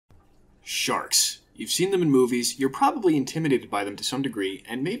Sharks. You've seen them in movies, you're probably intimidated by them to some degree,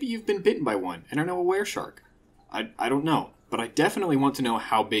 and maybe you've been bitten by one and are now a wereshark. I don't know, but I definitely want to know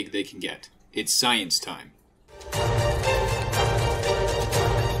how big they can get. It's science time.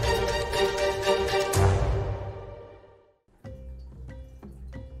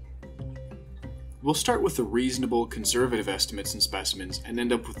 We'll start with the reasonable, conservative estimates and specimens, and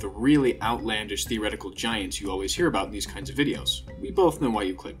end up with the really outlandish theoretical giants you always hear about in these kinds of videos. We both know why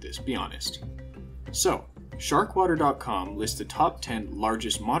you clicked this, be honest. So, sharkwater.com lists the top 10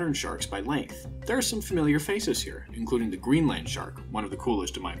 largest modern sharks by length. There are some familiar faces here, including the Greenland shark, one of the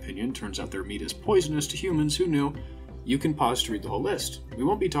coolest in my opinion. Turns out their meat is poisonous to humans, who knew? You can pause to read the whole list. We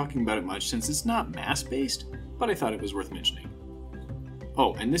won't be talking about it much since it's not mass-based, but I thought it was worth mentioning.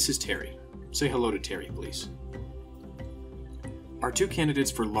 Oh, and this is Terry. Say hello to Terry, please. Our two candidates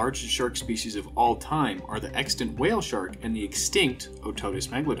for largest shark species of all time are the extant whale shark and the extinct Otodus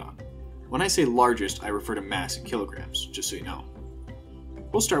megalodon. When I say largest, I refer to mass in kilograms, just so you know.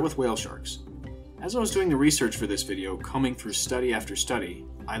 We'll start with whale sharks. As I was doing the research for this video, combing through study after study,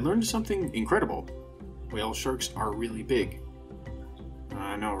 I learned something incredible. Whale sharks are really big.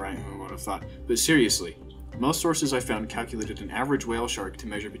 I know, right? Who would have thought? But seriously, most sources I found calculated an average whale shark to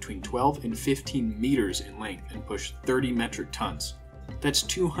measure between 12 and 15 meters in length and push 30 metric tons. That's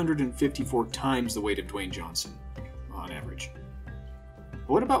 254 times the weight of Dwayne Johnson, on average. But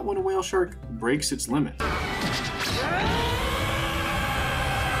what about when a whale shark breaks its limit?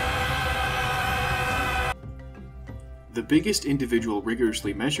 The biggest individual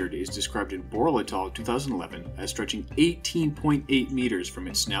rigorously measured is described in Borel et al. 2011 as stretching 18.8 meters from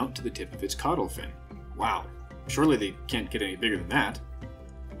its snout to the tip of its caudal fin. Wow, surely they can't get any bigger than that.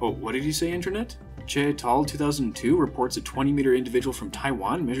 Oh, what did you say, Internet? Che et al. 2002 reports a 20-meter individual from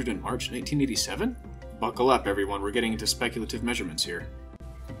Taiwan measured in March 1987? Buckle up, everyone, we're getting into speculative measurements here.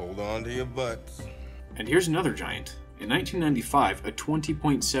 Hold on to your butts. And here's another giant. In 1995, a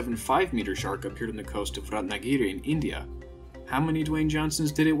 20.75-meter shark appeared on the coast of Ratnagiri in India. How many Dwayne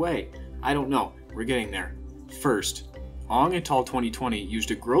Johnsons did it weigh? I don't know, we're getting there. First, Ong et al. 2020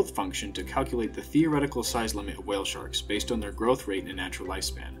 used a growth function to calculate the theoretical size limit of whale sharks based on their growth rate and natural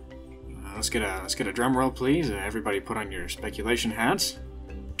lifespan. Let's get a drum roll, please. Everybody put on your speculation hats.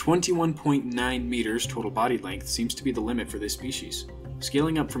 21.9 meters total body length seems to be the limit for this species.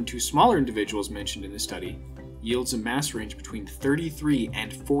 Scaling up from two smaller individuals mentioned in the study yields a mass range between 33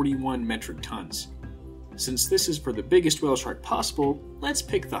 and 41 metric tons. Since this is for the biggest whale shark possible, let's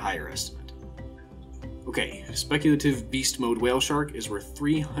pick the higher estimate. Okay, speculative beast mode whale shark is worth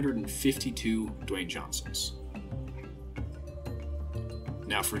 352 Dwayne Johnsons.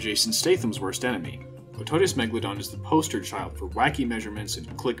 Now for Jason Statham's worst enemy. Otodus megalodon is the poster child for wacky measurements and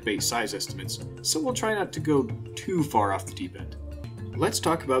clickbait size estimates, so we'll try not to go too far off the deep end. Let's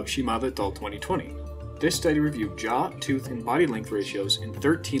talk about Shimada et al. 2020. This study reviewed jaw, tooth, and body length ratios in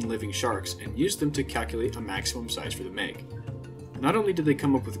 13 living sharks and used them to calculate a maximum size for the meg. Not only did they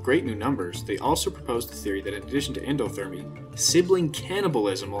come up with great new numbers, they also proposed the theory that in addition to endothermy, sibling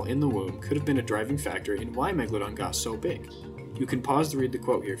cannibalism while in the womb could have been a driving factor in why Megalodon got so big. You can pause to read the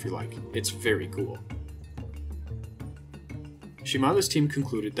quote here if you like. It's very cool. Shimada's team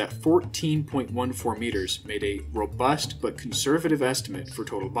concluded that 14.14 meters made a robust but conservative estimate for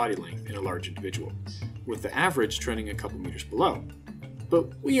total body length in a large individual, with the average trending a couple meters below.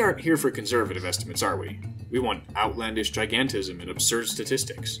 But we aren't here for conservative estimates, are we? We want outlandish gigantism and absurd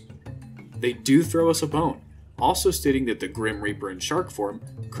statistics. They do throw us a bone, also stating that the Grim Reaper in shark form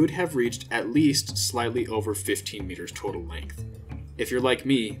could have reached at least slightly over 15 meters total length. If you're like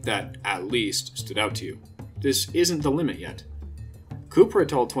me, that at least stood out to you. This isn't the limit yet. Cooper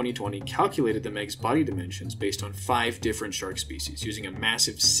et al. 2020 calculated the meg's body dimensions based on 5 different shark species using a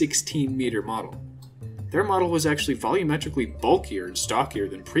massive 16-meter model. Their model was actually volumetrically bulkier and stockier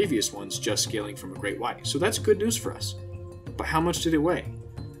than previous ones just scaling from a great white, so that's good news for us. But how much did it weigh?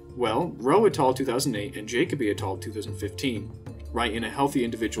 Well, Rowe et al. 2008 and Jacoby et al. 2015 write in a healthy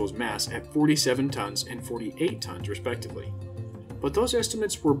individual's mass at 47 tons and 48 tons respectively. But those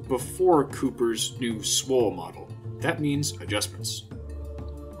estimates were before Cooper's new SWOL model. That means adjustments.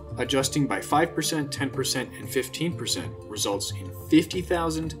 Adjusting by 5%, 10%, and 15% results in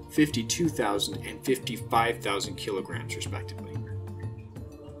 50,000, 52,000, and 55,000 kilograms respectively.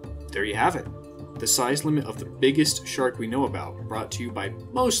 There you have it. The size limit of the biggest shark we know about, brought to you by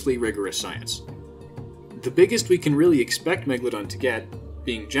mostly rigorous science. The biggest we can really expect Megalodon to get,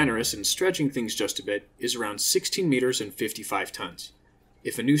 being generous and stretching things just a bit, is around 16 meters and 55 tons.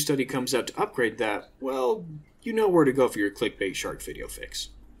 If a new study comes out to upgrade that, well, you know where to go for your clickbait shark video fix.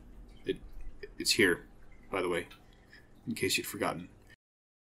 It's here, by the way, in case you'd forgotten.